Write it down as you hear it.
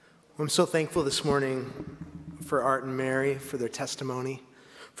I'm so thankful this morning for Art and Mary, for their testimony,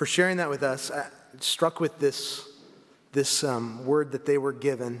 for sharing that with us. I'm struck with this word that they were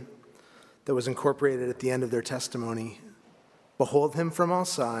given that was incorporated at the end of their testimony. Behold him from all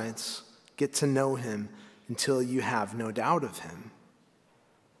sides, get to know him until you have no doubt of him.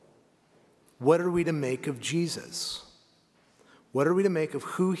 What are we to make of Jesus? What are we to make of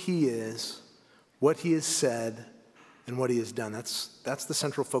who he is, what he has said, and what he has done? That's the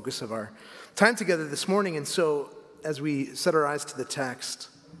central focus of our time together this morning. And so as we set our eyes to the text,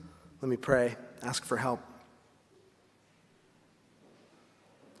 let me pray, ask for help.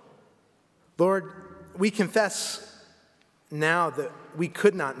 Lord, we confess now that we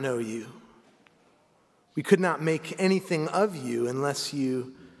could not know you. We could not make anything of you unless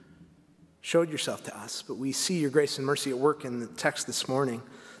you showed yourself to us. But we see your grace and mercy at work in the text this morning,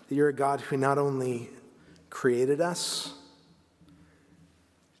 that you're a God who not only created us,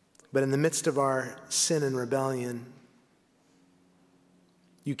 but in the midst of our sin and rebellion,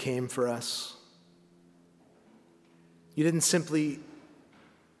 you came for us. You didn't simply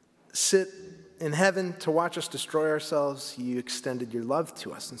sit in heaven to watch us destroy ourselves. You extended your love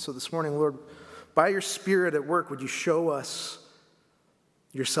to us. And so this morning, Lord, by your Spirit at work, would you show us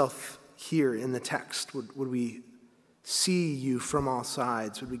yourself here in the text? Would we see you from all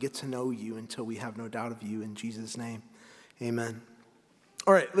sides? Would we get to know you until we have no doubt of you? In Jesus' name, amen.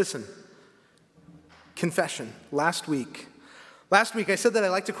 All right, listen. Confession. Last week I said that I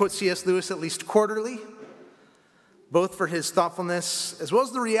like to quote C.S. Lewis at least quarterly, both for his thoughtfulness as well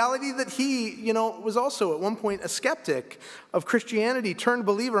as the reality that he, was also at one point a skeptic of Christianity, turned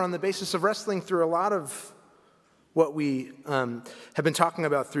believer on the basis of wrestling through a lot of what we have been talking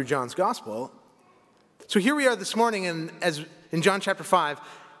about through John's gospel. So here we are this morning, and as in John chapter 5,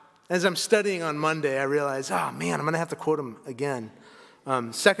 as I'm studying on Monday, I realize, I'm going to have to quote him again.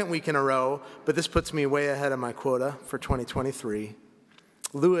 Second week in a row, but this puts me way ahead of my quota for 2023.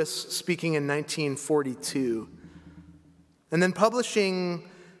 Lewis speaking in 1942, and then publishing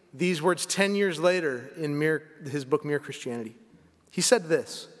these words 10 years later in his book, Mere Christianity. He said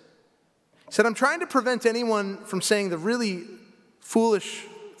this. He said, I'm trying to prevent anyone from saying the really foolish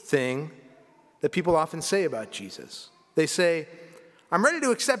thing that people often say about Jesus. They say, I'm ready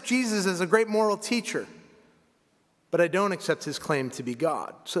to accept Jesus as a great moral teacher, but I don't accept his claim to be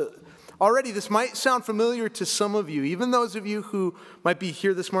God. So already this might sound familiar to some of you, even those of you who might be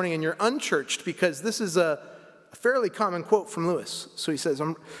here this morning and you're unchurched, because this is a fairly common quote from Lewis. So he says,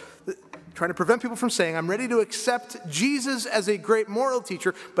 I'm trying to prevent people from saying, I'm ready to accept Jesus as a great moral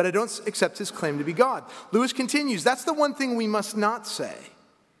teacher, but I don't accept his claim to be God. Lewis continues, that's the one thing we must not say.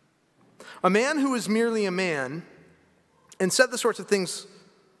 A man who is merely a man and said the sorts of things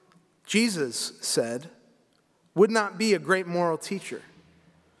Jesus said would not be a great moral teacher.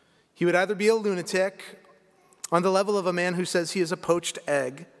 He would either be a lunatic on the level of a man who says he is a poached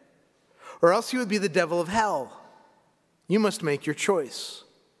egg, or else he would be the devil of hell. You must make your choice.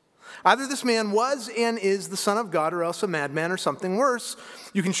 Either this man was and is the Son of God, or else a madman or something worse.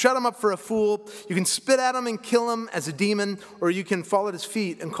 You can shut him up for a fool, you can spit at him and kill him as a demon, or you can fall at his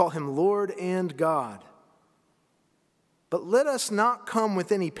feet and call him Lord and God. But let us not come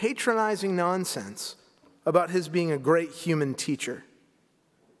with any patronizing nonsense about his being a great human teacher.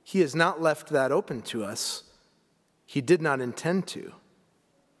 He has not left that open to us. He did not intend to.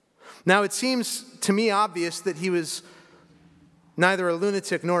 Now, it seems to me obvious that he was neither a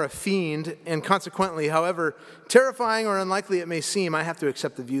lunatic nor a fiend, and consequently, however terrifying or unlikely it may seem, I have to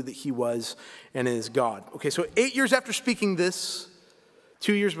accept the view that he was and is God. Okay, so 8 years after speaking this,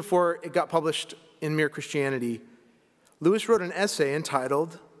 2 years before it got published in Mere Christianity, Lewis wrote an essay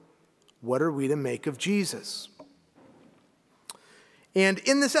entitled, What Are We to Make of Jesus? And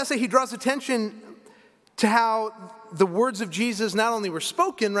in this essay, he draws attention to how the words of Jesus not only were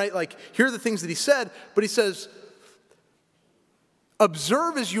spoken, right, like here are the things that he said, but he says,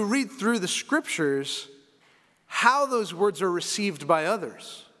 observe as you read through the scriptures how those words are received by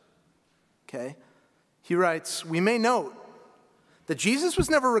others. Okay? He writes, we may note that Jesus was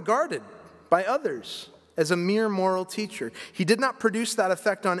never regarded by others as a mere moral teacher. He did not produce that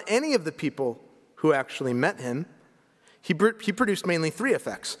effect on any of the people who actually met him. He produced mainly three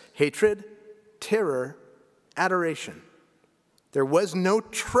effects: hatred, terror, adoration. There was no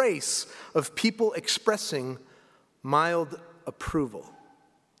trace of people expressing mild approval.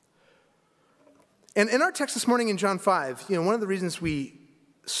 And in our text this morning in John 5, one of the reasons we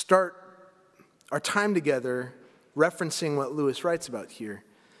start our time together referencing what Lewis writes about here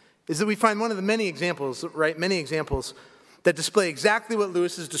is that we find one of the many examples that display exactly what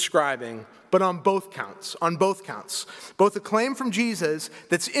Lewis is describing, but on both counts, Both a claim from Jesus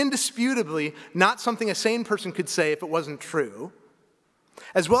that's indisputably not something a sane person could say if it wasn't true,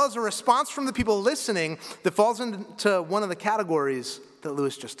 as well as a response from the people listening that falls into one of the categories that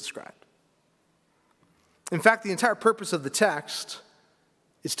Lewis just described. In fact, the entire purpose of the text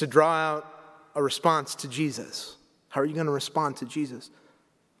is to draw out a response to Jesus. How are you going to respond to Jesus?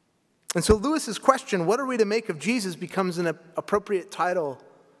 And so Lewis's question, what are we to make of Jesus, becomes an appropriate title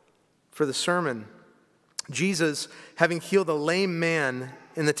for the sermon. Jesus, having healed a lame man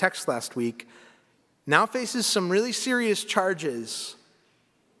in the text last week, now faces some really serious charges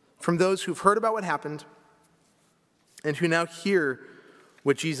from those who've heard about what happened and who now hear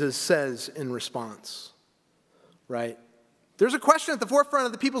what Jesus says in response, right? There's a question at the forefront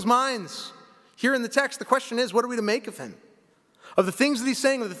of the people's minds. Here in the text, the question is, what are we to make of him? Of the things that he's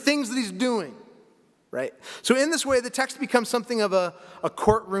saying, of the things that he's doing, right? So in this way, the text becomes something of a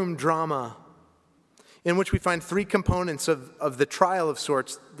courtroom drama in which we find three components of the trial of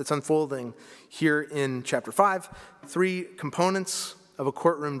sorts that's unfolding here in chapter 5. Three components of a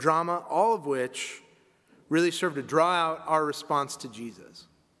courtroom drama, all of which really serve to draw out our response to Jesus.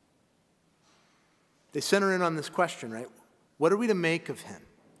 They center in on this question, right? What are we to make of him?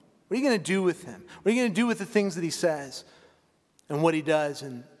 What are you going to do with him? What are you going to do with the things that he says and what he does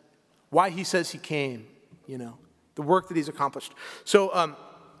and why he says he came, the work that he's accomplished? So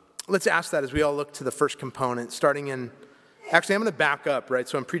let's ask that as we all look to the first component, starting in, actually I'm going to back up, right?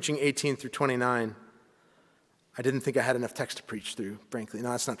 So I'm preaching 18 through 29. I didn't think I had enough text to preach through, frankly.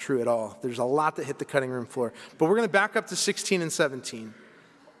 No, that's not true at all. There's a lot that hit the cutting room floor. But we're going to back up to 16 and 17.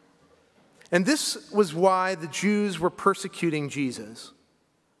 And this was why the Jews were persecuting Jesus,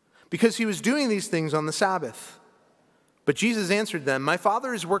 because he was doing these things on the Sabbath. But Jesus answered them, "My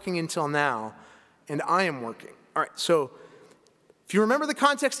Father is working until now, and I am working." All right, so if you remember the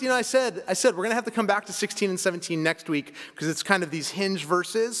context, I said we're going to have to come back to 16 and 17 next week because it's kind of these hinge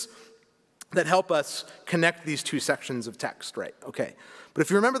verses that help us connect these two sections of text, right? Okay. But if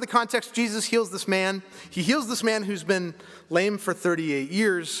you remember the context, Jesus heals this man. He heals this man who's been lame for 38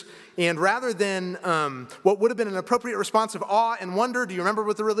 years. And rather than what would have been an appropriate response of awe and wonder, do you remember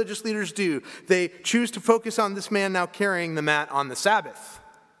what the religious leaders do? They choose to focus on this man now carrying the mat on the Sabbath,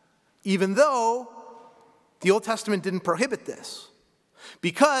 even though the Old Testament didn't prohibit this.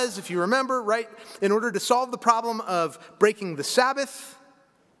 Because, if you remember, right, in order to solve the problem of breaking the Sabbath,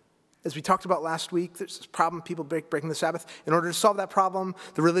 as we talked about last week, there's this problem, people breaking the Sabbath. In order to solve that problem,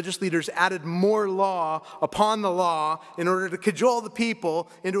 the religious leaders added more law upon the law in order to cajole the people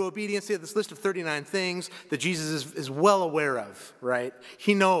into obedience. They had this list of 39 things that Jesus is well aware of, right?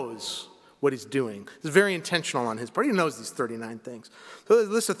 He knows what he's doing. It's very intentional on his part. He knows these 39 things. So there's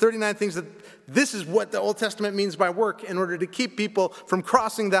a list of 39 things that this is what the Old Testament means by work in order to keep people from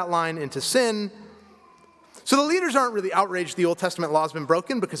crossing that line into sin. So the leaders aren't really outraged the Old Testament law has been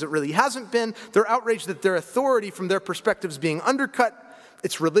broken because it really hasn't been. They're outraged that their authority from their perspectives being undercut.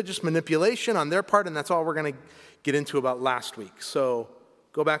 It's religious manipulation on their part, and that's all we're going to get into about last week. So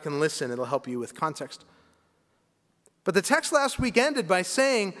go back and listen. It'll help you with context. But the text last week ended by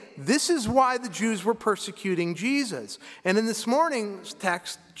saying, this is why the Jews were persecuting Jesus. And in this morning's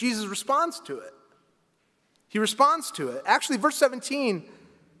text, Jesus responds to it. He responds to it. Actually, verse 17,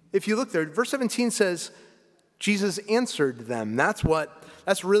 if you look there, verse 17 says, Jesus answered them. That's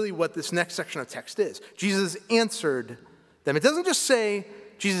really what this next section of text is. Jesus answered them. It doesn't just say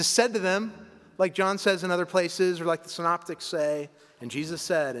Jesus said to them, like John says in other places, or like the synoptics say, and Jesus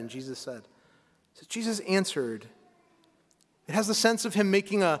said, and Jesus said. So Jesus answered. It has the sense of him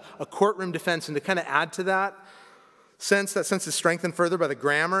making a courtroom defense, and to kind of add to that sense is strengthened further by the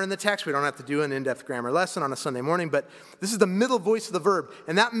grammar in the text. We don't have to do an in-depth grammar lesson on a Sunday morning, but this is the middle voice of the verb,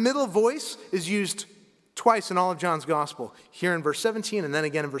 and that middle voice is used twice in all of John's gospel, here in verse 17 and then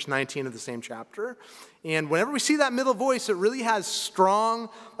again in verse 19 of the same chapter. And whenever we see that middle voice, it really has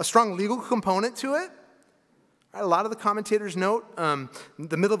a strong legal component to it. A lot of the commentators note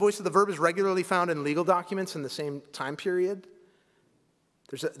the middle voice of the verb is regularly found in legal documents in the same time period.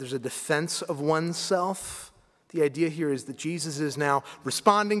 There's a defense of oneself. The idea here is that Jesus is now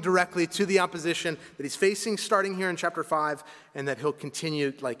responding directly to the opposition that he's facing starting here in chapter 5, and that he'll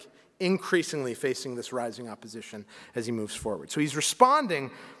continue increasingly facing this rising opposition as he moves forward. So he's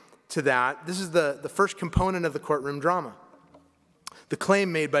responding to that. This is the first component of the courtroom drama. The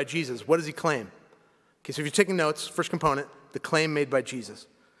claim made by Jesus. What does he claim? Okay, so if you're taking notes, first component, the claim made by Jesus.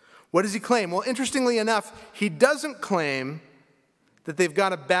 What does he claim? Well, interestingly enough, he doesn't claim that they've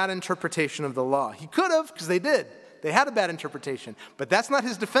got a bad interpretation of the law. He could have, because they did. They had a bad interpretation. But that's not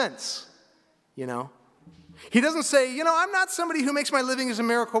his defense, He doesn't say, I'm not somebody who makes my living as a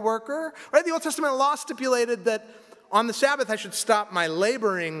miracle worker. Right? The Old Testament law stipulated that on the Sabbath I should stop my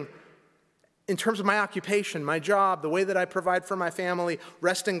laboring in terms of my occupation, my job, the way that I provide for my family,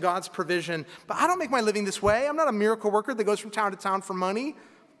 rest in God's provision. But I don't make my living this way. I'm not a miracle worker that goes from town to town for money,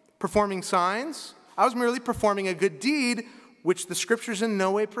 performing signs. I was merely performing a good deed, which the scriptures in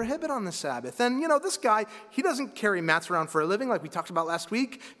no way prohibit on the Sabbath. And, this guy, he doesn't carry mats around for a living like we talked about last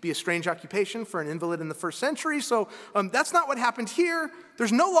week, be a strange occupation for an invalid in the first century. So that's not what happened here.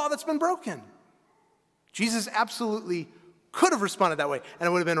 There's no law that's been broken. Jesus absolutely could have responded that way, and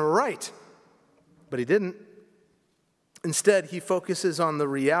it would have been right. But he didn't. Instead, he focuses on the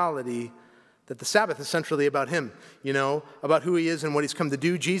reality that the Sabbath is centrally about him, about who he is and what he's come to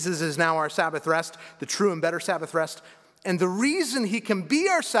do. Jesus is now our Sabbath rest, the true and better Sabbath rest. And the reason he can be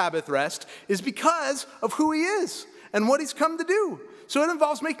our Sabbath rest is because of who he is and what he's come to do. So it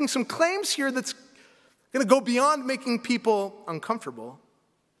involves making some claims here that's going to go beyond making people uncomfortable.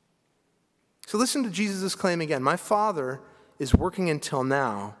 So listen to Jesus' claim again. My Father is working until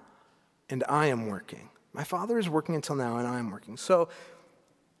now, and I am working. My Father is working until now, and I am working. So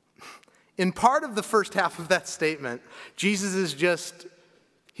in part of the first half of that statement, Jesus is just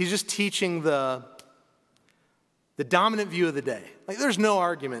teaching the dominant view of the day. Like, there's no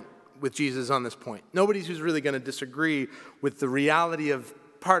argument with Jesus on this point. Nobody's who's really going to disagree with the reality of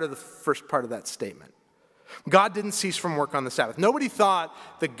part of the first part of that statement. God didn't cease from work on the Sabbath. Nobody thought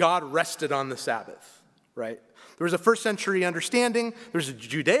that God rested on the Sabbath, right? There was a first century understanding, there's a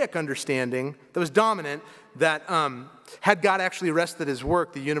Judaic understanding that was dominant that had God actually rested his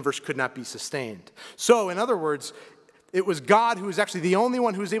work, the universe could not be sustained. So, in other words, it was God who was actually the only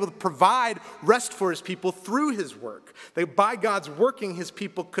one who was able to provide rest for his people through his work. That by God's working, his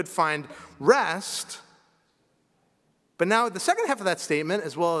people could find rest. But now the second half of that statement,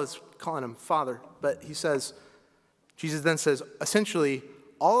 as well as calling him Father, but Jesus then says, essentially,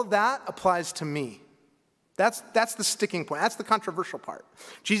 all of that applies to me. That's the sticking point. That's the controversial part.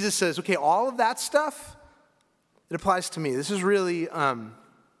 Jesus says, okay, all of that stuff, it applies to me. This is really one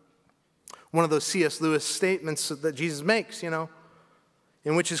of those C.S. Lewis statements that Jesus makes, in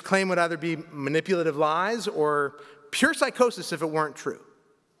which his claim would either be manipulative lies or pure psychosis if it weren't true.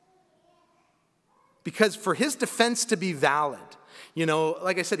 Because for his defense to be valid,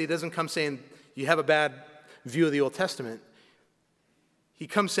 like I said, he doesn't come saying you have a bad view of the Old Testament. He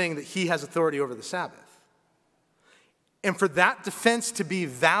comes saying that he has authority over the Sabbath. And for that defense to be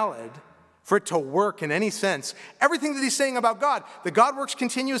valid, for it to work in any sense, everything that he's saying about God, that God works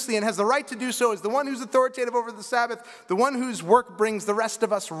continuously and has the right to do so, is the one who's authoritative over the Sabbath, the one whose work brings the rest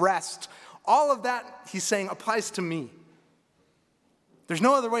of us rest. All of that, he's saying, applies to me. There's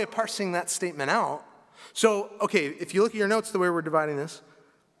no other way of parsing that statement out. So, okay, if you look at your notes, the way we're dividing this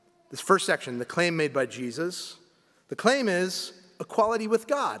first section, the claim made by Jesus, the claim is equality with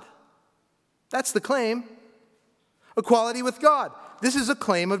God. That's the claim. Equality with God. This is a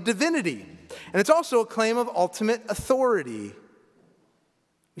claim of divinity. And it's also a claim of ultimate authority.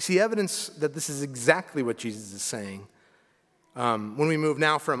 We see evidence that this is exactly what Jesus is saying. When we move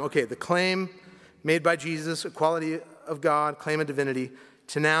now from, the claim made by Jesus, equality of God, claim of divinity,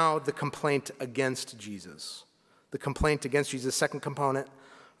 to now the complaint against Jesus. The complaint against Jesus, second component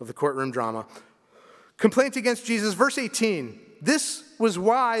of the courtroom drama. Complaint against Jesus, verse 18. This was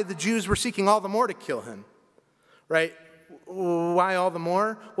why the Jews were seeking all the more to kill him. Right? Why all the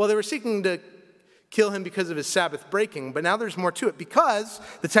more? Well, they were seeking to kill him because of his Sabbath breaking, but now there's more to it, because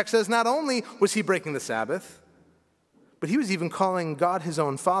the text says not only was he breaking the Sabbath, but he was even calling God his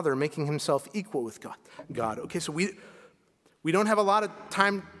own Father, making himself equal with God. Okay, so we don't have a lot of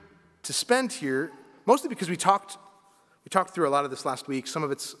time to spend here, mostly because we talked through a lot of this last week. Some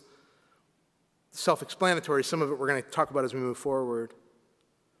of it's self-explanatory, some of it we're going to talk about as we move forward.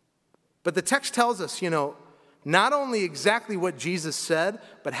 But the text tells us, not only exactly what Jesus said,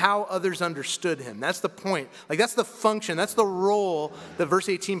 but how others understood him. That's the point. That's the function, that's the role that verse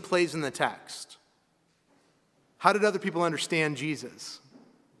 18 plays in the text. How did other people understand Jesus?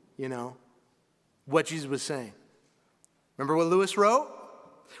 What Jesus was saying. Remember what Lewis wrote?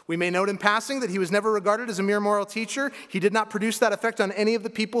 We may note in passing that he was never regarded as a mere moral teacher. He did not produce that effect on any of the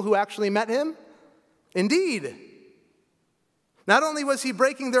people who actually met him. Indeed, not only was he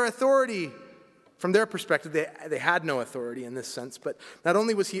breaking their authority, from their perspective, they had no authority in this sense, but not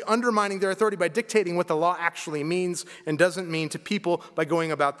only was he undermining their authority by dictating what the law actually means and doesn't mean to people by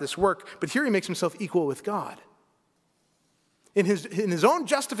going about this work, but here he makes himself equal with God. In his own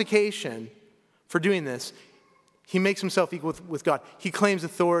justification for doing this, he makes himself equal with God. He claims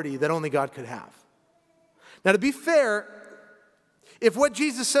authority that only God could have. Now, to be fair, if what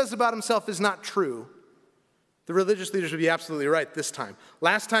Jesus says about himself is not true, The religious leaders would be absolutely right this time.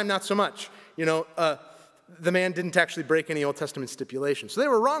 Last time, not so much. The man didn't actually break any Old Testament stipulations. So they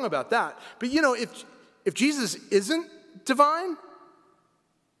were wrong about that. But if Jesus isn't divine,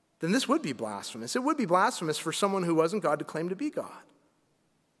 then this would be blasphemous. It would be blasphemous for someone who wasn't God to claim to be God.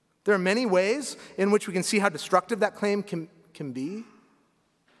 There are many ways in which we can see how destructive that claim can be,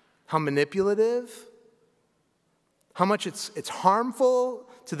 how manipulative, how much it's harmful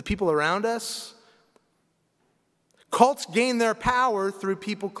to the people around us. Cults gain their power through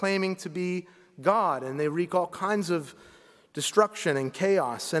people claiming to be God, and they wreak all kinds of destruction and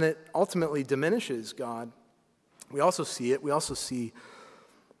chaos, and it ultimately diminishes God. We also see it. We also see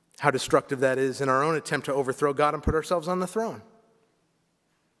how destructive that is in our own attempt to overthrow God and put ourselves on the throne.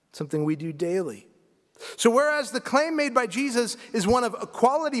 Something we do daily. So whereas the claim made by Jesus is one of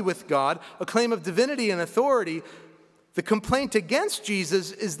equality with God, a claim of divinity and authority, the complaint against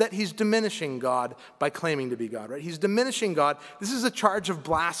Jesus is that he's diminishing God by claiming to be God, right? He's diminishing God. This is a charge of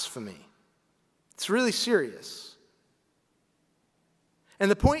blasphemy. It's really serious.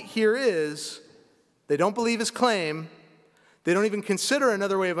 And the point here is they don't believe his claim. They don't even consider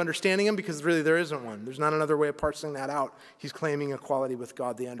another way of understanding him because really there isn't one. There's not another way of parsing that out. He's claiming equality with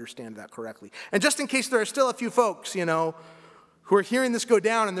God. They understand that correctly. And just in case there are still a few folks, who are hearing this go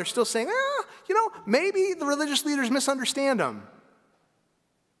down and they're still saying, maybe the religious leaders misunderstand him.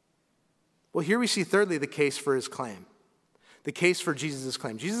 Well, here we see thirdly the case for his claim. The case for Jesus'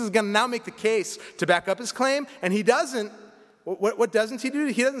 claim. Jesus is going to now make the case to back up his claim, and he doesn't. What doesn't he do?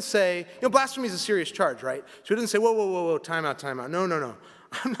 He doesn't say, blasphemy is a serious charge, right? So he doesn't say, whoa, time out. No.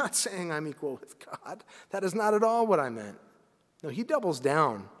 I'm not saying I'm equal with God. That is not at all what I meant. No, he doubles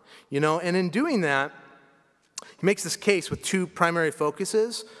down, and in doing that, he makes this case with two primary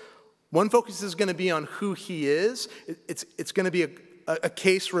focuses. One focus is going to be on who he is. It's going to be a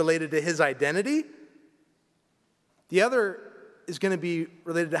case related to his identity. The other is going to be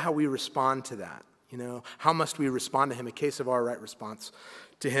related to how we respond to that. How must we respond to him, a case of our right response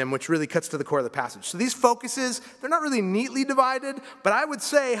to him, which really cuts to the core of the passage. So these focuses, they're not really neatly divided, but I would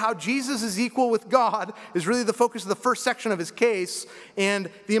say how Jesus is equal with God is really the focus of the first section of his case, and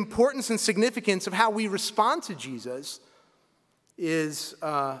the importance and significance of how we respond to Jesus is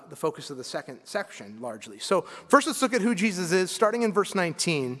the focus of the second section, largely. So first let's look at who Jesus is, starting in verse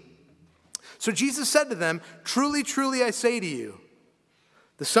 19. So Jesus said to them, "Truly, truly, I say to you,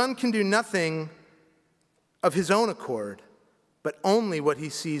 the Son can do nothing of his own accord, but only what he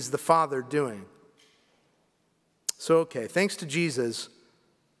sees the Father doing." So, okay, thanks to Jesus,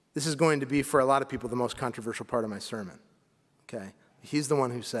 this is going to be, for a lot of people, the most controversial part of my sermon. Okay, he's the one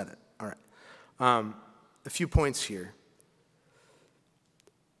who said it. All right, a few points here.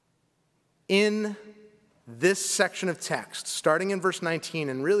 In this section of text, starting in verse 19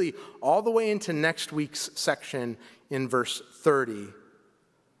 and really all the way into next week's section in verse 30,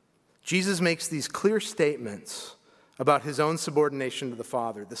 Jesus makes these clear statements about his own subordination to the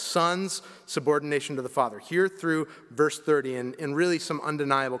Father, the Son's subordination to the Father, here through verse 30 in really some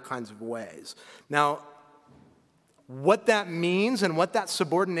undeniable kinds of ways. Now, what that means and what that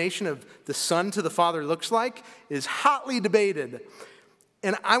subordination of the Son to the Father looks like is hotly debated.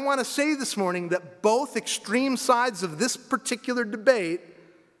 And I want to say this morning that both extreme sides of this particular debate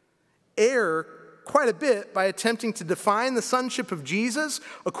err quite a bit by attempting to define the sonship of Jesus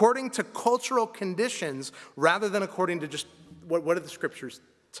according to cultural conditions rather than according to just what do the scriptures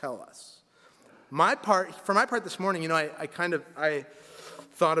tell us. For my part this morning, I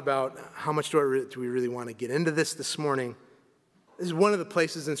thought about how much do we really want to get into this morning. This is one of the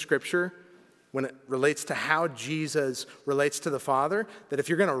places in Scripture when it relates to how Jesus relates to the Father, that if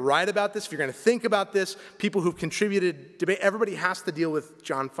you're going to write about this, if you're going to think about this, people who've contributed debate, everybody has to deal with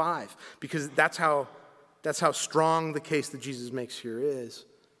John 5, because that's how strong the case that Jesus makes here is.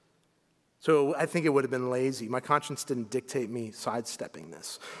 So I think it would have been lazy. My conscience didn't dictate me sidestepping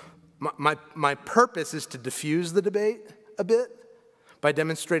this. My purpose is to diffuse the debate a bit by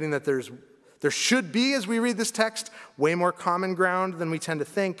demonstrating that there should be, as we read this text, way more common ground than we tend to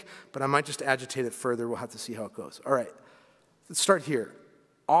think, but I might just agitate it further. We'll have to see how it goes. All right, let's start here.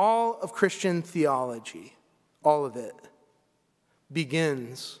 All of Christian theology, all of it,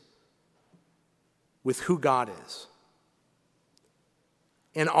 begins with who God is.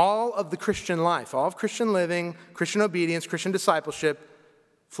 And all of the Christian life, all of Christian living, Christian obedience, Christian discipleship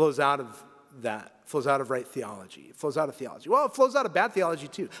flows out of that. Flows out of right theology. It flows out of theology. Well, it flows out of bad theology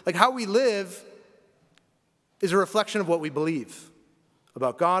too. Like how we live is a reflection of what we believe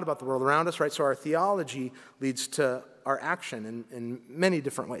about God, about the world around us, right? So our theology leads to our action in many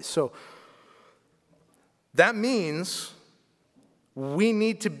different ways. So that means we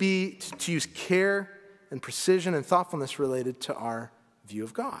need to use care and precision and thoughtfulness related to our view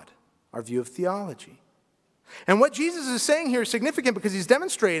of God, our view of theology. And what Jesus is saying here is significant because he's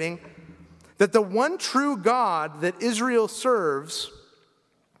demonstrating that the one true God that Israel serves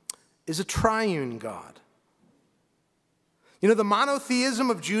is a triune God. You know, the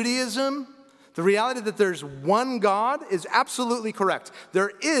monotheism of Judaism, the reality that there's one God, is absolutely correct.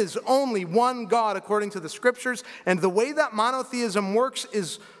 There is only one God according to the Scriptures, and the way that monotheism works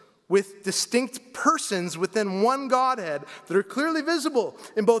is with distinct persons within one Godhead that are clearly visible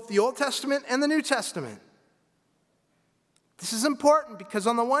in both the Old Testament and the New Testament. This is important because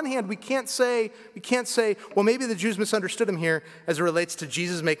on the one hand, we can't say, well, maybe the Jews misunderstood him here as it relates to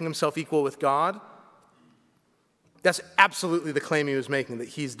Jesus making himself equal with God. That's absolutely the claim he was making, that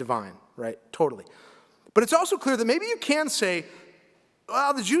he's divine, right? Totally. But it's also clear that maybe you can say,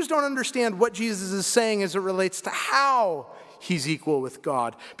 well, the Jews don't understand what Jesus is saying as it relates to how he's equal with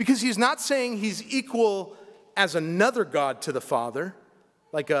God. Because he's not saying he's equal as another God to the Father,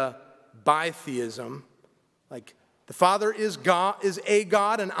 like a bitheism, like the Father is God, is a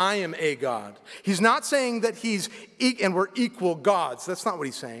God, and I am a God. He's not saying that and we're equal gods. That's not what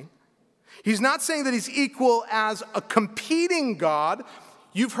he's saying. He's not saying that he's equal as a competing God.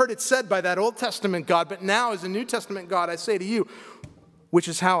 You've heard it said by that Old Testament God, but now as a New Testament God, I say to you, which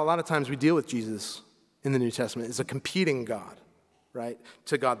is how a lot of times we deal with Jesus in the New Testament, is a competing God, right,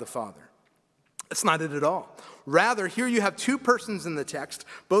 to God the Father. That's not it at all. Rather, here you have two persons in the text,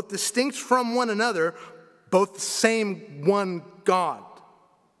 both distinct from one another, both the same one God.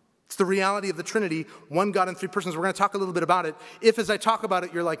 It's the reality of the Trinity, one God in three persons. We're going to talk a little bit about it. If as I talk about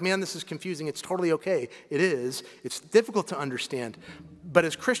it, you're like, man, this is confusing, it's totally okay. It is. It's difficult to understand. But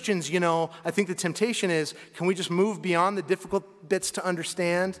as Christians, you know, I think the temptation is, can we just move beyond the difficult bits to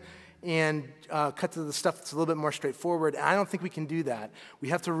understand and cut to the stuff that's a little bit more straightforward? And I don't think we can do that. We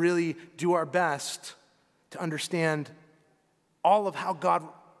have to really do our best to understand all of how God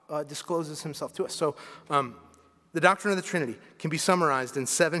discloses himself to us. So the doctrine of the Trinity can be summarized in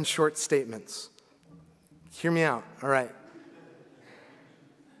 7 short statements. Hear me out, all right.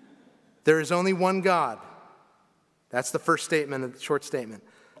 There is only one God. That's the first statement of the short statement.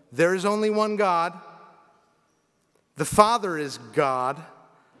 There is only one God. The Father is God.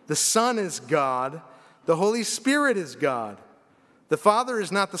 The Son is God. The Holy Spirit is God. The Father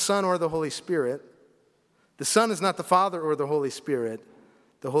is not the Son or the Holy Spirit. The Son is not the Father or the Holy Spirit.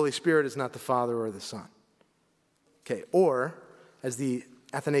 The Holy Spirit is not the Father or the Son. Okay, or, as the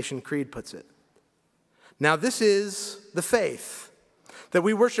Athanasian Creed puts it, now this is the faith, that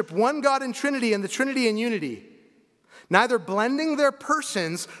we worship one God in Trinity and the Trinity in unity, neither blending their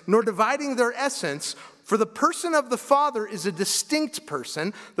persons nor dividing their essence, for the person of the Father is a distinct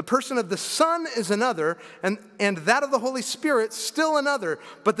person, the person of the Son is another, and that of the Holy Spirit still another,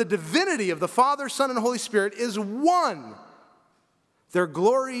 but the divinity of the Father, Son, and Holy Spirit is one. Their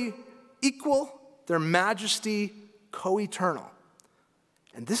glory equal, their majesty co-eternal.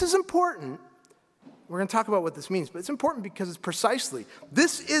 And this is important. We're going to talk about what this means, but it's important because it's precisely,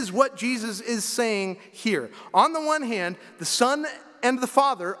 this is what Jesus is saying here. On the one hand, the Son and the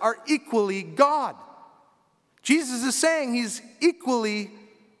Father are equally God. Jesus is saying he's equally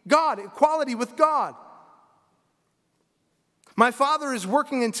God, equality with God. My Father is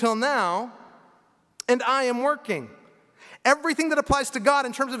working until now, and I am working. Everything that applies to God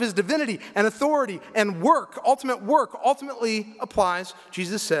in terms of his divinity and authority and work, ultimately applies,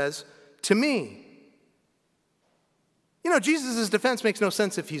 Jesus says, to me. You know, Jesus' defense makes no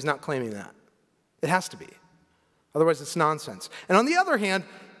sense if he's not claiming that. It has to be. Otherwise, it's nonsense. And on the other hand,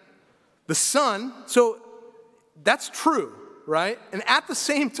 the Son, so that's true, right? And at the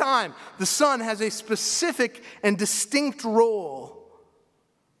same time, the Son has a specific and distinct role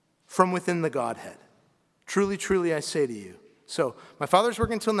from within the Godhead. Truly, truly, I say to you. So, my Father's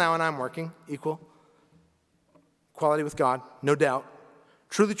working until now, and I'm working. Equal. Equality with God, no doubt.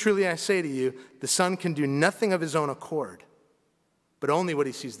 Truly, truly, I say to you, the Son can do nothing of his own accord, but only what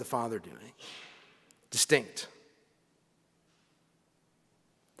he sees the Father doing. Distinct.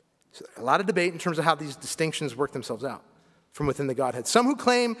 So, a lot of debate in terms of how these distinctions work themselves out from within the Godhead. Some who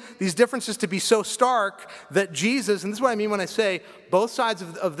claim these differences to be so stark that Jesus, and this is what I mean when I say both sides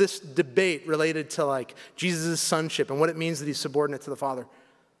of this debate related to like Jesus' sonship and what it means that he's subordinate to the Father.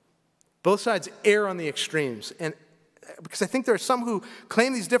 Both sides err on the extremes. And because I think there are some who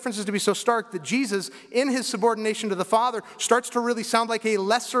claim these differences to be so stark that Jesus, in his subordination to the Father, starts to really sound like a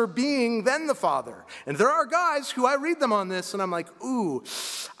lesser being than the Father. And there are guys who I read them on this and I'm like, ooh,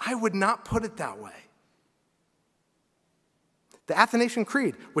 I would not put it that way. The Athanasian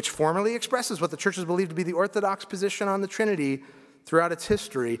Creed, which formally expresses what the churches believe to be the orthodox position on the Trinity, throughout its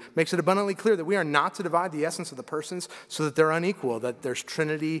history makes it abundantly clear that we are not to divide the essence of the persons so that they're unequal, that there's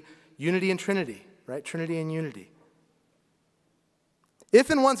Trinity, unity and Trinity, right? Trinity and unity. If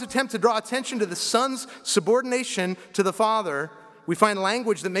in one's attempt to draw attention to the Son's subordination to the Father, we find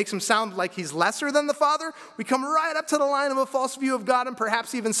language that makes him sound like he's lesser than the Father, we come right up to the line of a false view of God and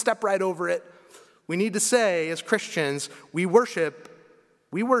perhaps even step right over it. We need to say, as Christians, we worship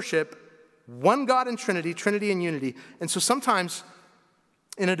one God in Trinity, Trinity and unity. And so sometimes,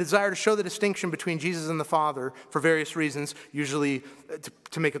 in a desire to show the distinction between Jesus and the Father for various reasons, usually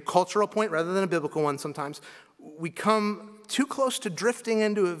to make a cultural point rather than a biblical one sometimes, we come too close to drifting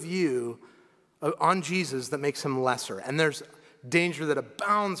into a view on Jesus that makes him lesser. And there's danger that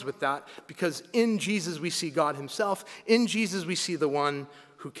abounds with that, because in Jesus we see God himself. In Jesus we see the one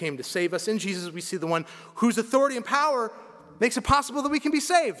who came to save us. In Jesus we see the one whose authority and power makes it possible that we can be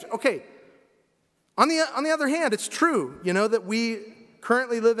saved. Okay. On the other hand, it's true, that we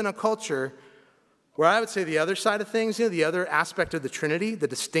currently live in a culture where I would say the other side of things, the other aspect of the Trinity, the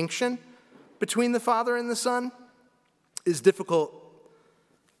distinction between the Father and the Son, is difficult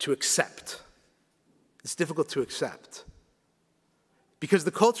to accept. It's difficult to accept. Because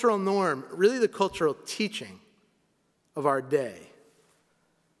the cultural norm, really the cultural teaching of our day,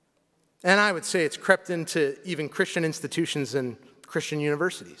 and I would say it's crept into even Christian institutions and Christian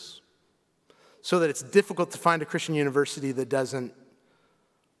universities, so that it's difficult to find a Christian university that doesn't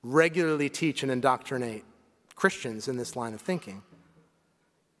regularly teach and indoctrinate Christians in this line of thinking,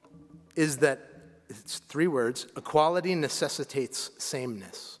 is that, it's 3 words, equality necessitates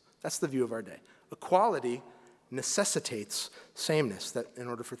sameness. That's the view of our day. Equality necessitates sameness, that in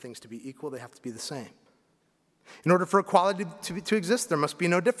order for things to be equal, they have to be the same. In order for equality to exist, there must be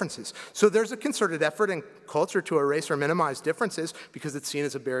no differences. So there's a concerted effort in culture to erase or minimize differences because it's seen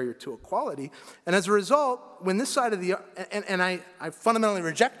as a barrier to equality. And as a result, when this side of the, and I fundamentally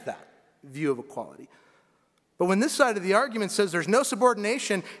reject that view of equality, but when this side of the argument says there's no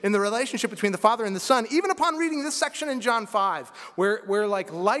subordination in the relationship between the Father and the Son, even upon reading this section in John 5, where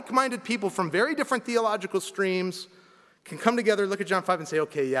like-minded people from very different theological streams can come together, look at John 5 and say,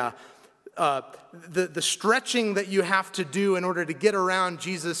 okay, yeah, the stretching that you have to do in order to get around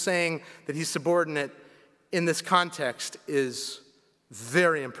Jesus saying that he's subordinate in this context is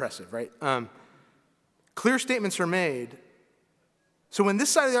very impressive, right? Clear statements are made. So when this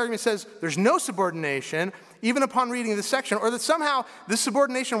side of the argument says there's no subordination, even upon reading this section, or that somehow this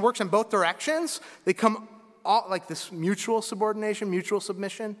subordination works in both directions, they come all, like this mutual subordination, mutual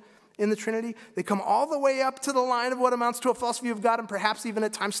submission in the Trinity, they come all the way up to the line of what amounts to a false view of God and perhaps even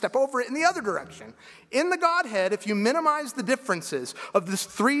at times step over it in the other direction. In the Godhead, if you minimize the differences of these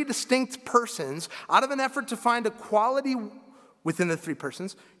 3 distinct persons out of an effort to find equality within the 3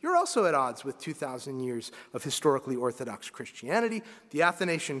 persons, you're also at odds with 2,000 years of historically Orthodox Christianity. The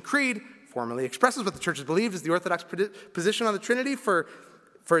Athanasian Creed formally expresses what the church has believed is the Orthodox position on the Trinity for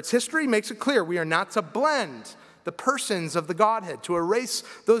its history, makes it clear we are not to blend the persons of the Godhead. To erase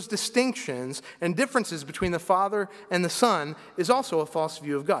those distinctions and differences between the Father and the Son is also a false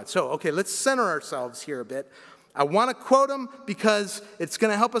view of God. So, okay, let's center ourselves here a bit. I want to quote him because it's going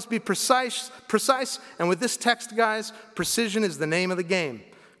to help us be precise. And with this text, guys, precision is the name of the game.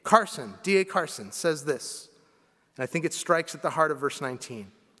 Carson, D.A. Carson, says this, and I think it strikes at the heart of verse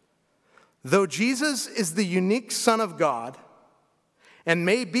 19. Though Jesus is the unique Son of God and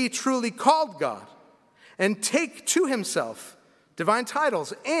may be truly called God and take to himself divine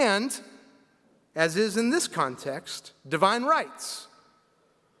titles and, as is in this context, divine rights,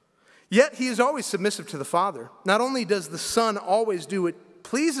 yet he is always submissive to the Father. Not only does the Son always do what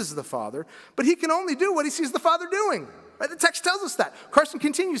pleases the Father, but he can only do what he sees the Father doing. Right? The text tells us that. Carson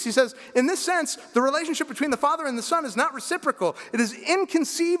continues, he says, in this sense, the relationship between the Father and the Son is not reciprocal. It is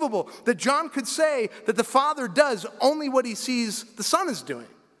inconceivable that John could say that the Father does only what he sees the Son is doing.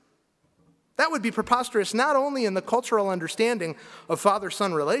 That would be preposterous not only in the cultural understanding of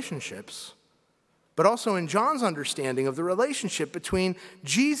father-son relationships, but also in John's understanding of the relationship between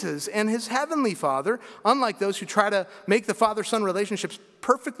Jesus and his heavenly Father, unlike those who try to make the father-son relationships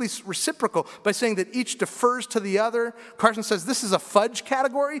perfectly reciprocal by saying that each defers to the other. Carson says this is a fudge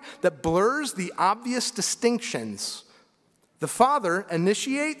category that blurs the obvious distinctions. The Father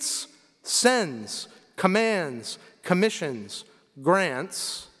initiates, sends, commands, commissions,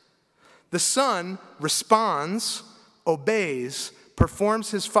 grants. The Son responds, obeys,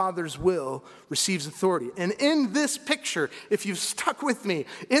 performs his Father's will, receives authority. And in this picture, if you've stuck with me,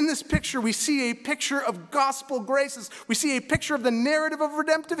 in this picture we see a picture of gospel graces. We see a picture of the narrative of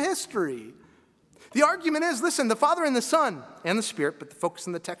redemptive history. The argument is, listen, the Father and the Son and the Spirit, but the focus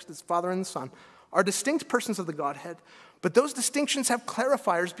in the text is Father and the Son, are distinct persons of the Godhead, But those distinctions have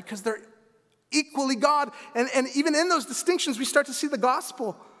clarifiers because they're equally God. And even in those distinctions, we start to see the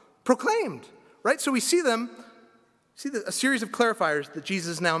gospel proclaimed, right? So we see a series of clarifiers that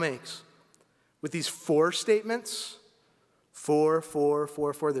Jesus now makes with these four statements. Four.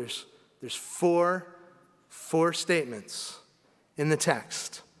 There's four statements in the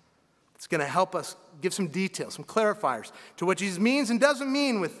text. It's going to help us give some details, some clarifiers to what Jesus means and doesn't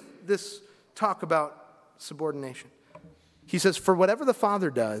mean with this talk about subordination. He says, for whatever the Father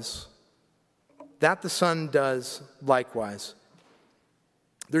does, that the Son does likewise.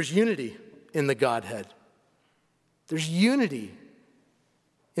 There's unity in the Godhead. There's unity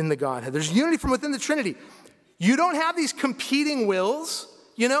in the Godhead. There's unity from within the Trinity. You don't have these competing wills,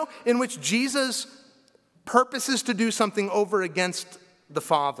 in which Jesus purposes to do something over against the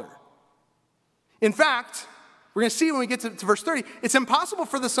Father. In fact, we're going to see when we get to verse 30, it's impossible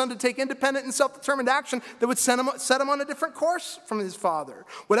for the Son to take independent and self-determined action that would set him on a different course from his Father.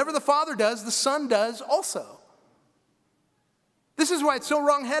 Whatever the Father does, the Son does also. This is why it's so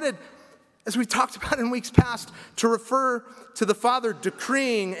wrong-headed, as we talked about in weeks past, to refer to the Father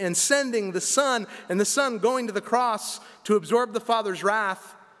decreeing and sending the Son, and the Son going to the cross to absorb the Father's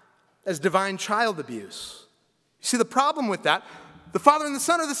wrath as divine child abuse. You see the problem with that? The Father and the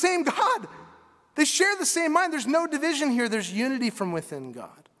Son are the same God. They share the same mind. There's no division here. There's unity from within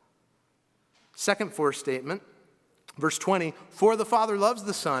God. Second for statement, verse 20, for the Father loves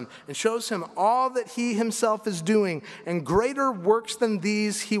the Son and shows him all that he himself is doing, and greater works than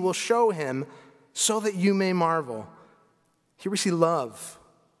these he will show him, so that you may marvel. Here we see love.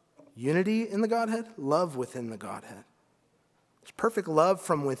 Unity in the Godhead, love within the Godhead. There's perfect love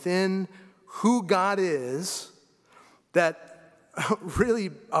from within who God is that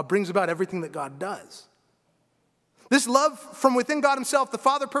really brings about everything that God does. This love from within God himself, the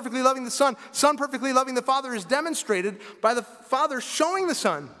Father perfectly loving the Son, Son perfectly loving the Father, is demonstrated by the Father showing the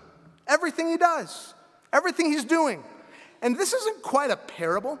Son everything he does, everything he's doing. And this isn't quite a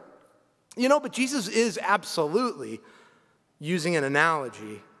parable, but Jesus is absolutely using an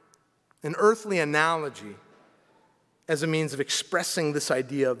analogy, an earthly analogy, as a means of expressing this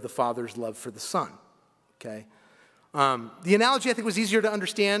idea of the Father's love for the Son, okay? The analogy, I think, was easier to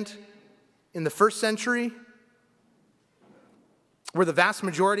understand in the first century, where the vast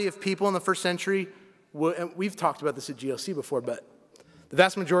majority of people in the first century, and we've talked about this at GLC before, but the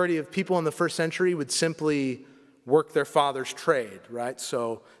vast majority of people in the first century would simply work their father's trade, right?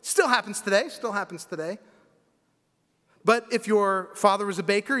 So still happens today. But if your father was a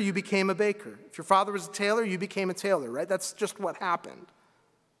baker, you became a baker. If your father was a tailor, you became a tailor, right? That's just what happened.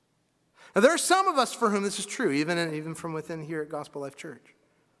 Now, there are some of us for whom this is true, even from within here at Gospel Life Church.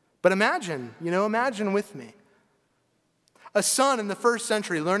 But imagine with me, a son in the first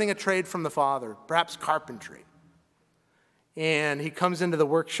century learning a trade from the father, perhaps carpentry. And he comes into the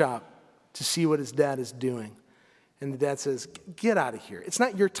workshop to see what his dad is doing. And the dad says, get out of here. It's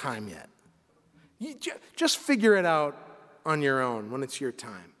not your time yet. You just figure it out on your own when it's your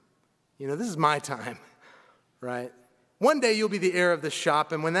time. This is my time, right? One day you'll be the heir of this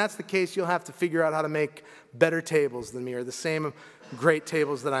shop, and when that's the case, you'll have to figure out how to make better tables than me, or the same great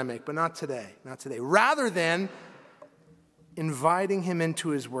tables that I make, but not today, Rather than inviting him into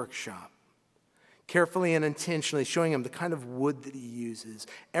his workshop, carefully and intentionally showing him the kind of wood that he uses,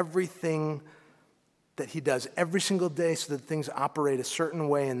 everything that he does every single day so that things operate a certain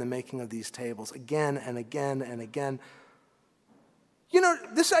way in the making of these tables, again and again and again.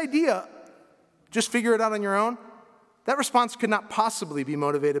 This idea, just figure it out on your own, that response could not possibly be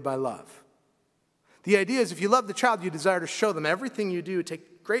motivated by love. The idea is if you love the child, you desire to show them everything you do,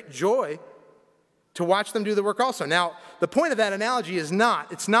 take great joy to watch them do the work also. Now, the point of that analogy is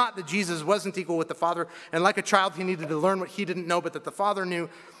it's not that Jesus wasn't equal with the Father, and like a child, he needed to learn what he didn't know, but that the Father knew.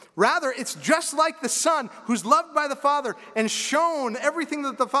 Rather, it's just like the Son who's loved by the Father and shown everything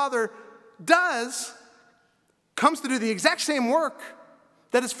that the Father does, comes to do the exact same work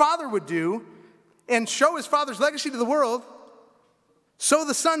that his Father would do and show his Father's legacy to the world. So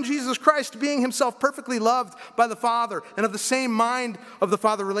the Son, Jesus Christ, being himself perfectly loved by the Father and of the same mind of the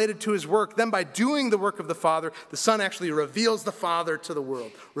Father related to his work, then by doing the work of the Father, the Son actually reveals the Father to the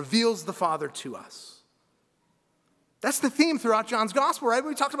world, reveals the Father to us. That's the theme throughout John's Gospel, right?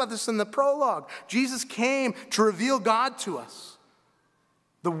 We talked about this in the prologue. Jesus came to reveal God to us.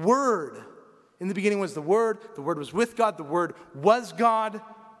 The Word. In the beginning was the Word was with God, the Word was God,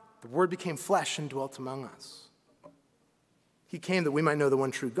 the Word became flesh and dwelt among us. He came that we might know the one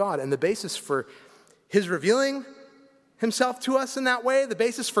true God. And the basis for his revealing himself to us in that way, the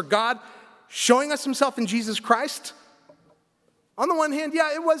basis for God showing us himself in Jesus Christ, on the one hand,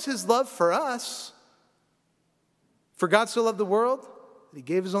 it was his love for us. For God so loved the world that he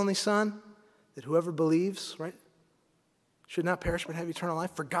gave his only Son, that whoever believes, right, should not perish but have eternal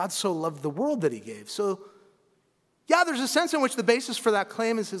life. For God so loved the world that he gave. So, yeah, there's a sense in which the basis for that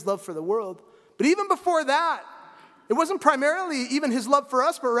claim is his love for the world. But even before that, it wasn't primarily even his love for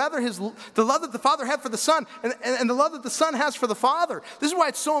us, but rather the love that the Father had for the Son and the love that the Son has for the Father. This is why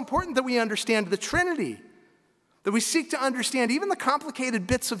it's so important that we understand the Trinity, that we seek to understand even the complicated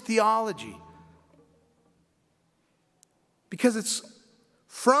bits of theology. Because it's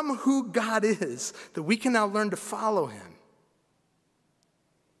from who God is that we can now learn to follow him.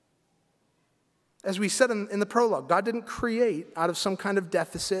 As we said in the prologue, God didn't create out of some kind of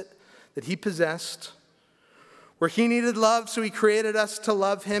deficit that he possessed, where he needed love, so he created us to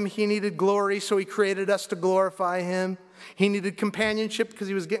love him. He needed glory, so he created us to glorify him. He needed companionship because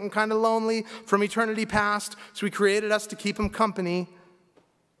he was getting kind of lonely from eternity past, so he created us to keep him company.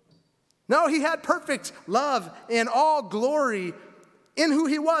 No, he had perfect love and all glory in who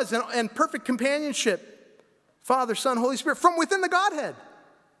he was and perfect companionship, Father, Son, Holy Spirit, from within the Godhead.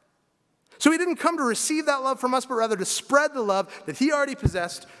 So he didn't come to receive that love from us, but rather to spread the love that he already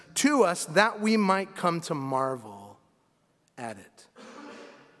possessed to us, that we might come to marvel at it.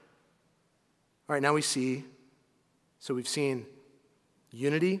 All right, now we've seen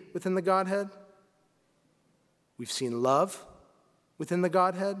unity within the Godhead. We've seen love within the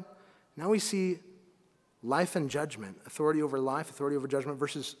Godhead. Now we see life and judgment, authority over life, authority over judgment,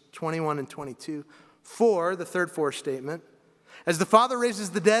 verses 21 and 22. For, the third for statement, as the Father raises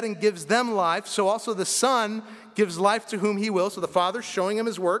the dead and gives them life, so also the Son gives life to whom he will. So the Father showing him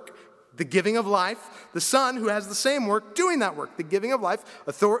his work, the giving of life. The Son, who has the same work, doing that work, the giving of life.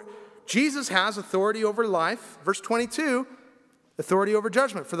 Jesus has authority over life. Verse 22, authority over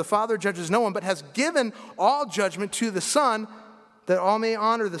judgment. For the Father judges no one, but has given all judgment to the Son, that all may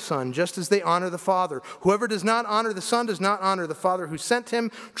honor the Son, just as they honor the Father. Whoever does not honor the Son does not honor the Father who sent him.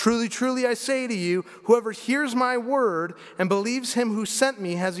 Truly, truly, I say to you, whoever hears my word and believes him who sent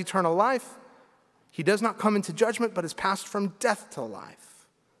me has eternal life. He does not come into judgment, but is passed from death to life.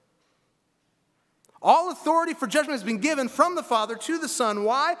 All authority for judgment has been given from the Father to the Son.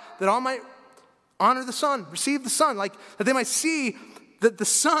 Why? That all might honor the Son, receive the Son, like that they might see that the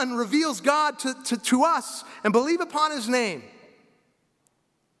Son reveals God to us and believe upon his name.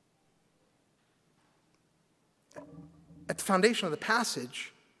 At the foundation of the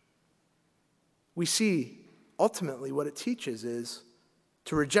passage, we see ultimately what it teaches is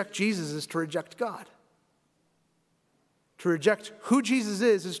to reject Jesus is to reject God. To reject who Jesus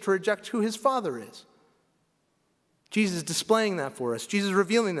is to reject who his Father is. Jesus displaying that for us, Jesus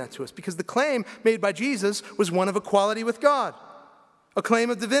revealing that to us, because the claim made by Jesus was one of equality with God. A claim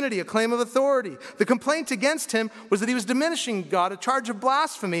of divinity, a claim of authority. The complaint against him was that he was diminishing God, a charge of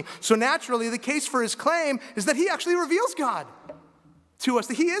blasphemy. So naturally, the case for his claim is that he actually reveals God to us,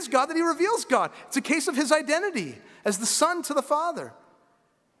 that he is God, that he reveals God. It's a case of his identity as the Son to the Father.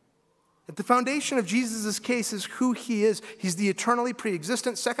 At the foundation of Jesus' case is who he is. He's the eternally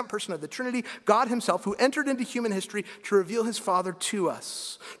pre-existent second person of the Trinity, God himself, who entered into human history to reveal his Father to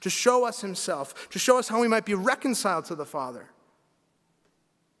us, to show us himself, to show us how we might be reconciled to the Father.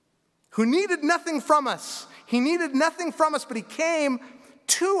 Who needed nothing from us. He needed nothing from us, but he came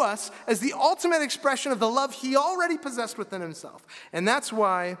to us as the ultimate expression of the love he already possessed within himself. And that's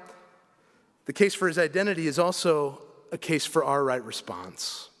why the case for his identity is also a case for our right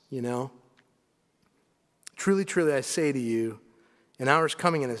response, you know? Truly, truly, I say to you, an hour is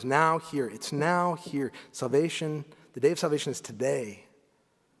coming and is now here. It's now here. Salvation, the day of salvation is today.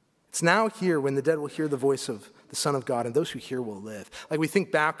 It's now here when the dead will hear the voice of the Son of God, and those who hear will live. Like we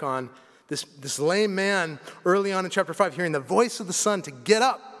think back on this lame man early on in chapter 5, hearing the voice of the Son to get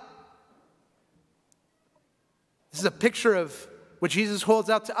up. This is a picture of what Jesus holds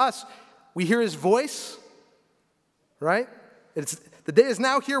out to us. We hear his voice, right? The day is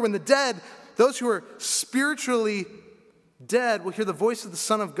now here when the dead, those who are spiritually dead, will hear the voice of the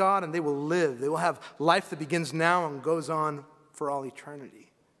Son of God, and they will live. They will have life that begins now and goes on for all eternity.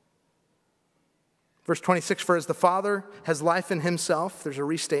 Verse 26, for as the Father has life in himself, there's a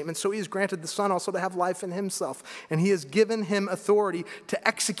restatement, so he has granted the Son also to have life in himself. And he has given him authority to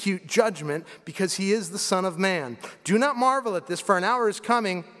execute judgment because he is the Son of Man. Do not marvel at this, for an hour is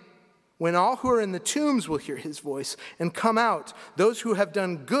coming when all who are in the tombs will hear his voice and come out, those who have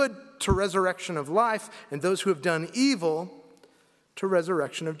done good to resurrection of life, and those who have done evil to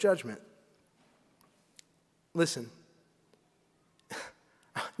resurrection of judgment. Listen.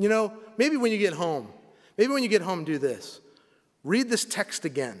 You know, maybe when you get home, do this. Read this text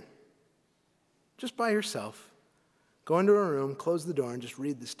again. Just by yourself. Go into a room, close the door, and just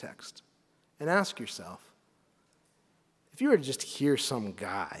read this text. And ask yourself, if you were to just hear some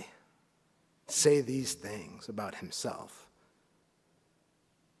guy say these things about himself,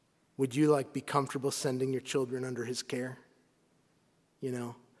 would you be comfortable sending your children under his care? You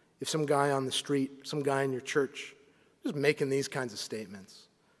know, if some guy on the street, some guy in your church, just making these kinds of statements.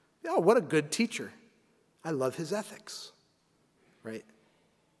 Oh, what a good teacher. I love his ethics, right?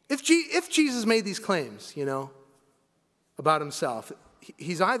 If Jesus made these claims, about himself,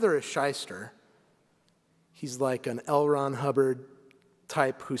 he's either a shyster, he's like an L. Ron Hubbard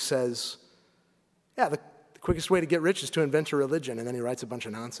type who says, yeah, the quickest way to get rich is to invent a religion, and then he writes a bunch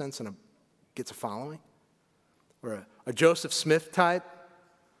of nonsense and gets a following. Or a Joseph Smith type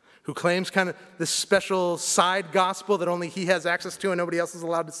who claims kind of this special side gospel that only he has access to and nobody else is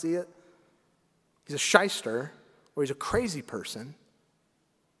allowed to see it. He's a shyster, or he's a crazy person,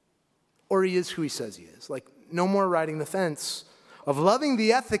 or he is who he says he is. No more riding the fence of loving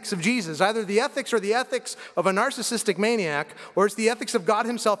the ethics of Jesus. Either the ethics are the ethics of a narcissistic maniac, or it's the ethics of God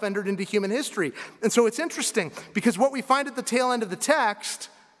himself entered into human history. And so it's interesting, because what we find at the tail end of the text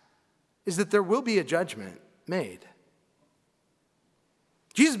is that there will be a judgment made.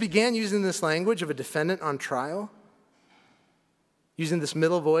 Jesus began using this language of a defendant on trial, using this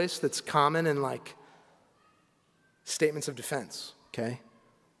middle voice that's common in statements of defense, okay?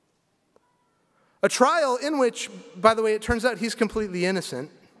 A trial in which, by the way, it turns out he's completely innocent,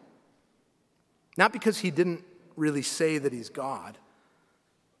 not because he didn't really say that he's God,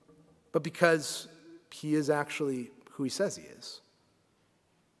 but because he is actually who he says he is.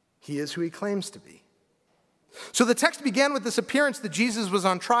 He is who he claims to be. So the text began with this appearance that Jesus was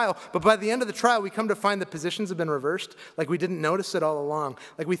on trial, but by the end of the trial, we come to find that positions have been reversed, we didn't notice it all along.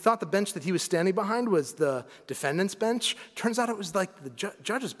 We thought the bench that he was standing behind was the defendant's bench. Turns out it was the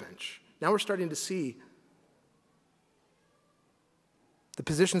judge's bench. Now we're starting to see the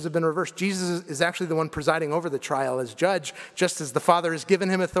positions have been reversed. Jesus is actually the one presiding over the trial as judge, just as the Father has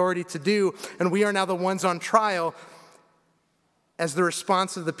given him authority to do, and we are now the ones on trial as the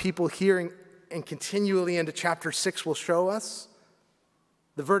response of the people hearing and continually into chapter 6 will show us.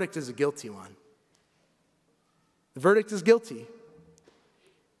 The verdict is a guilty one. The verdict is guilty.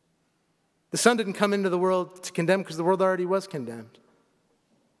 The Son didn't come into the world to condemn because the world already was condemned.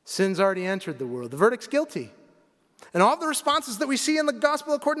 Sin's already entered the world. The verdict's guilty. And all the responses that we see in the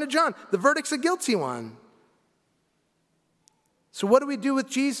gospel according to John, the verdict's a guilty one. So what do we do with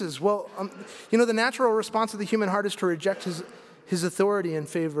Jesus? Well, the natural response of the human heart is to reject his authority in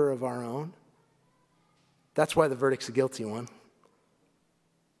favor of our own. That's why the verdict's a guilty one.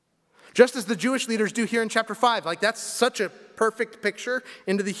 Just as the Jewish leaders do here in chapter 5. That's such a perfect picture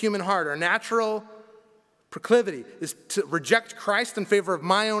into the human heart. Our natural proclivity is to reject Christ in favor of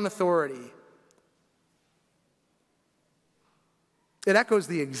my own authority. It echoes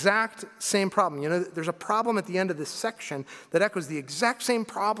the exact same problem. There's a problem at the end of this section that echoes the exact same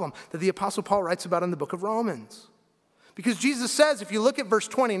problem that the Apostle Paul writes about in the book of Romans. Because Jesus says, if you look at verse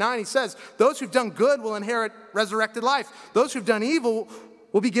 29, he says, those who've done good will inherit resurrected life. Those who've done evil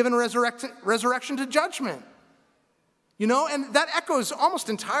will be given resurrection to judgment. And that echoes almost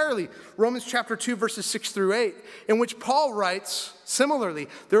entirely Romans chapter 2, verses 6 through 8, in which Paul writes similarly,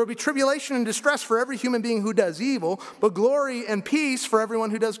 there will be tribulation and distress for every human being who does evil, but glory and peace for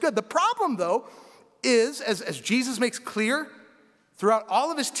everyone who does good. The problem, though, is, as Jesus makes clear throughout all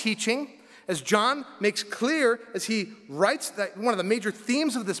of his teaching, as John makes clear as he writes that one of the major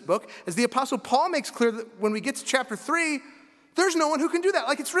themes of this book, as the Apostle Paul makes clear that when we get to chapter 3, there's no one who can do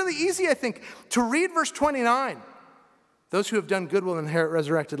that. It's really easy, I think, to read verse 29. Those who have done good will inherit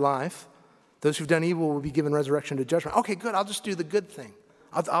resurrected life. Those who've done evil will be given resurrection to judgment. Okay, good, I'll just do the good thing.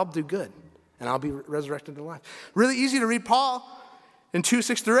 I'll do good, and I'll be resurrected to life. Really easy to read Paul in 2,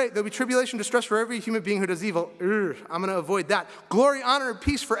 6 through 8. There'll be tribulation, distress for every human being who does evil. I'm going to avoid that. Glory, honor, and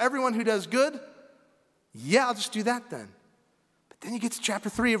peace for everyone who does good. Yeah, I'll just do that then. But then you get to chapter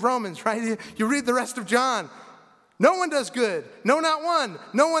 3 of Romans, right? You read the rest of John. No one does good. No, not one.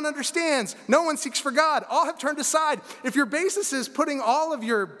 No one understands. No one seeks for God. All have turned aside. If your basis is putting all of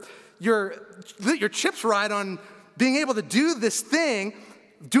your chips right on being able to do this thing,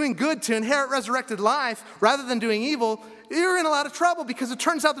 doing good to inherit resurrected life, rather than doing evil, you're in a lot of trouble, because it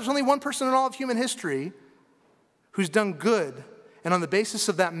turns out there's only one person in all of human history who's done good, and on the basis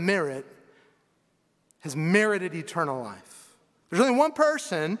of that merit, has merited eternal life. There's only one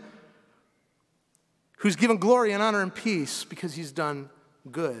person who's given glory and honor and peace because he's done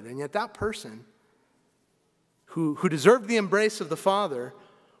good. And yet that person who deserved the embrace of the Father,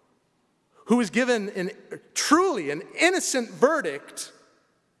 who was given truly an innocent verdict,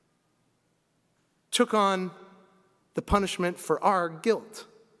 took on the punishment for our guilt.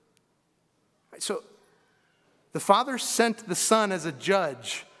 So The Father sent the Son as a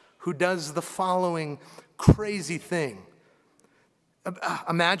judge who does the following crazy thing.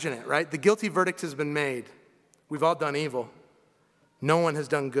 Imagine it, right? The guilty verdict has been made. We've all done evil. No one has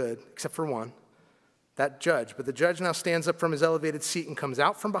done good, except for one, that judge. But the judge now stands up from his elevated seat and comes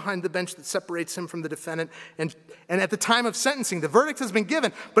out from behind the bench that separates him from the defendant. And at the time of sentencing, the verdict has been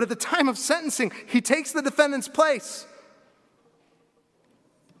given, but at the time of sentencing, he takes the defendant's place.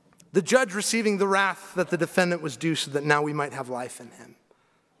 The judge receiving the wrath that the defendant was due so that now we might have life in him.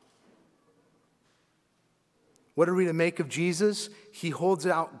 What are we to make of Jesus? He holds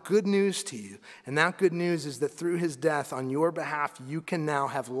out good news to you. And that good news is that through his death on your behalf, you can now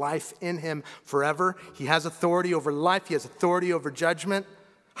have life in him forever. He has authority over life. He has authority over judgment.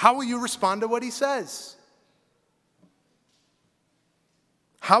 How will you respond to what he says?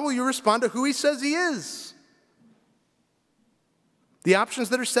 How will you respond to who he says he is? The options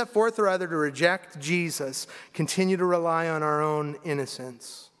that are set forth are either to reject Jesus, continue to rely on our own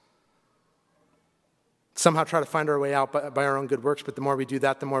innocence, somehow try to find our way out by our own good works, but the more we do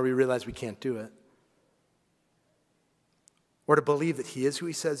that, the more we realize we can't do it. Or to believe that he is who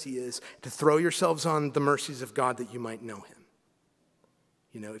he says he is, to throw yourselves on the mercies of God that you might know him.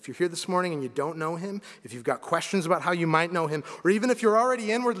 You know, if you're here this morning and you don't know him, if you've got questions about how you might know him, or even if you're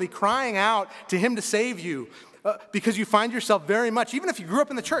already inwardly crying out to him to save you, because you find yourself very much, even if you grew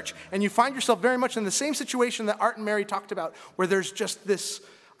up in the church, and you find yourself very much in the same situation that Art and Mary talked about, where there's just this,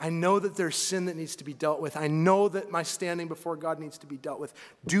 I know that there's sin that needs to be dealt with. I know that my standing before God needs to be dealt with.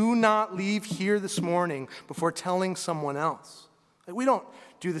 Do not leave here this morning before telling someone else. Like, we don't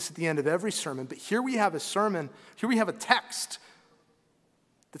do this at the end of every sermon, but here we have a sermon, here we have a text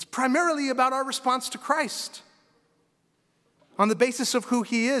that's primarily about our response to Christ on the basis of who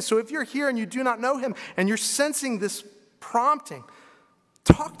he is. So if you're here and you do not know him and you're sensing this prompting,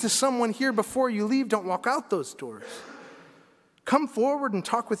 talk to someone here before you leave. Don't walk out those doors. Come forward and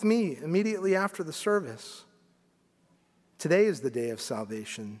talk with me immediately after the service. Today is the day of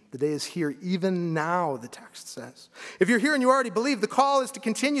salvation. The day is here, even now, the text says. If you're here and you already believe, the call is to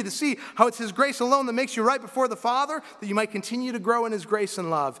continue to see how it's his grace alone that makes you right before the Father, that you might continue to grow in his grace and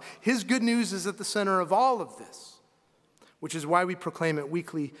love. His good news is at the center of all of this, which is why we proclaim it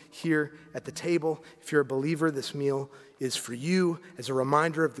weekly here at the table. If you're a believer, this meal is for you as a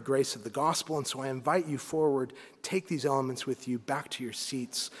reminder of the grace of the gospel. And so I invite you forward, take these elements with you back to your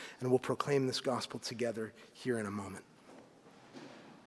seats, and we'll proclaim this gospel together here in a moment.